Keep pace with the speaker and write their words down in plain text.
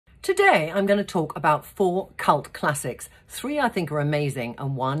Today, I'm going to talk about 4 cult classics. 3 I think are amazing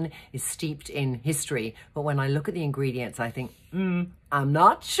and 1 is steeped in history. But when I look at the ingredients, I think, I'm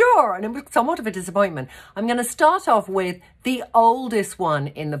not sure. And it was somewhat of a disappointment. I'm going to start off with the oldest one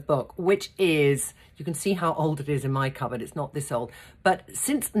in the book, which is, you can see how old it is in my cupboard. It's not this old. But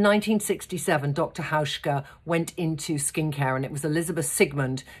since 1967, Dr. Hauschka went into skincare, and it was Elizabeth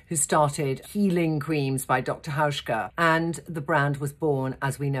Sigmund who started healing creams by Dr. Hauschka. And the brand was born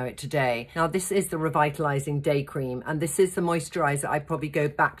as we know it today. Now, this is the Revitalising Day Cream, and this is the moisturiser I probably go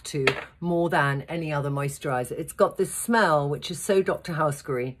back to more than any other moisturiser. It's got this smell, which is so Dr.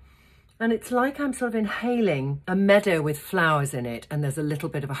 Hauschka-y. And it's like I'm sort of inhaling a meadow with flowers in it, and there's a little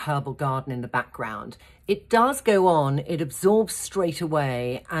bit of a herbal garden in the background. It does go on, it absorbs straight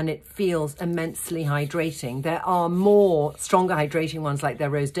away, and it feels immensely hydrating. There are more stronger hydrating ones like their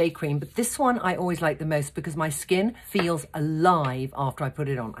Rose Day Cream, but this one I always like the most because my skin feels alive after I put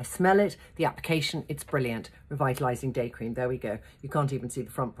it on. I smell it, the application, it's brilliant. Revitalising Day Cream, there we go. You can't even see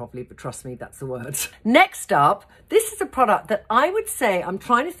the front properly, but trust me, that's the words. Next up, this is a product that I would say, I'm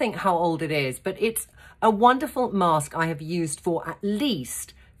trying to think how old it is, but it's a wonderful mask I have used for at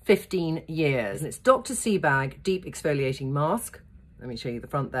least 15 years. And it's Dr. Sebagh Deep Exfoliating Mask. Let me show you the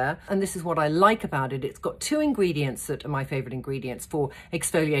front there. And this is what I like about it. It's got 2 ingredients that are my favorite ingredients for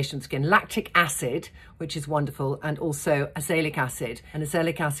exfoliation skin. Lactic acid, which is wonderful, and also azelaic acid. And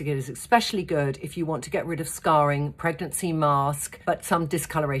azelaic acid is especially good if you want to get rid of scarring, pregnancy mask, but some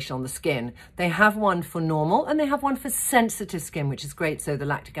discoloration on the skin. They have one for normal and they have one for sensitive skin, which is great. So the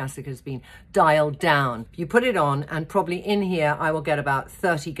lactic acid has been dialed down. You put it on and probably in here, I will get about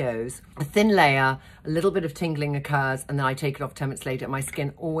 30 goes. A thin layer, a little bit of tingling occurs, and then I take it off 10 minutes later. My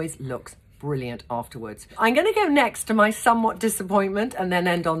skin always looks brilliant afterwards. I'm going to go next to my somewhat disappointment and then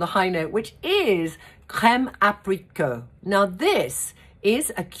end on the high note, which is Creme Apricot. Now this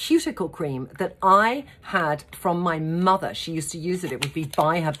is a cuticle cream that I had from my mother. She used to use it. It would be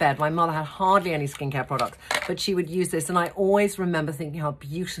by her bed. My mother had hardly any skincare products, but she would use this. And I always remember thinking how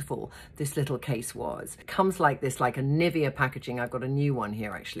beautiful this little case was. It comes like this, like a Nivea packaging. I've got a new one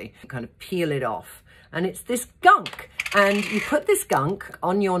here, actually. You kind of peel it off. And it's this gunk. And you put this gunk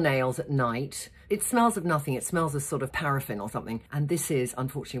on your nails at night. It smells of nothing. It smells of sort of paraffin or something. And this is,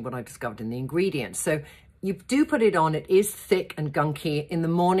 unfortunately, what I discovered in the ingredients. So you do put it on, it is thick and gunky. In the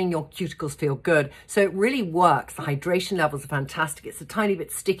morning, your cuticles feel good. So it really works. The hydration levels are fantastic. It's a tiny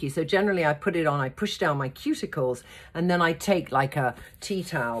bit sticky. So generally I put it on, I push down my cuticles, and then I take like a tea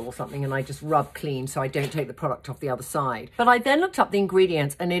towel or something and I just rub clean so I don't take the product off the other side. But I then looked up the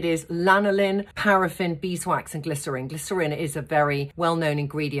ingredients and it is lanolin, paraffin, beeswax and glycerin. Glycerin is a very well-known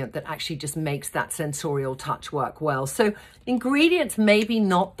ingredient that actually just makes that sensorial touch work well. So ingredients maybe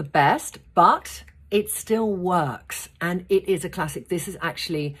not the best, but it still works, and it is a classic. This is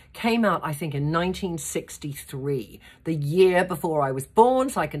actually came out, I think, in 1963, the year before I was born,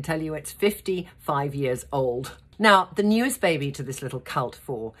 so I can tell you it's 55 years old. Now, the newest baby to this little cult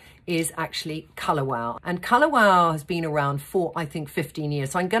for is actually ColourWow. And ColourWow has been around for, I think, 15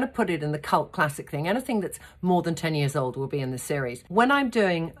 years. So I'm going to put it in the cult classic thing. Anything that's more than 10 years old will be in the series. When I'm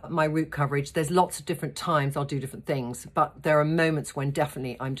doing my root coverage, there's lots of different times I'll do different things. But there are moments when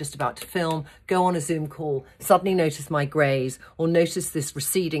definitely I'm just about to film, go on a Zoom call, suddenly notice my grays or notice this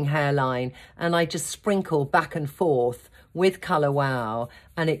receding hairline, and I just sprinkle back and forth with ColourWow,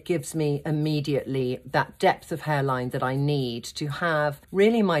 and it gives me immediately that depth of hairline that I need to have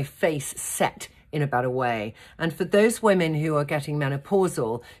really my face set in a better way. And for those women who are getting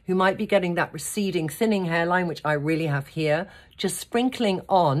menopausal, who might be getting that receding, thinning hairline, which I really have here, just sprinkling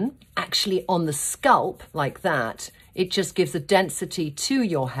on, actually on the scalp like that, it just gives a density to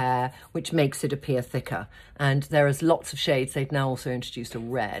your hair, which makes it appear thicker. And there is lots of shades. They've now also introduced a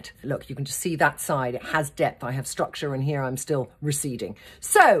red. Look, you can just see that side. It has depth. I have structure, and here I'm still receding.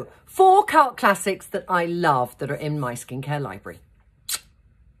 So 4 cult classics that I love that are in my skincare library.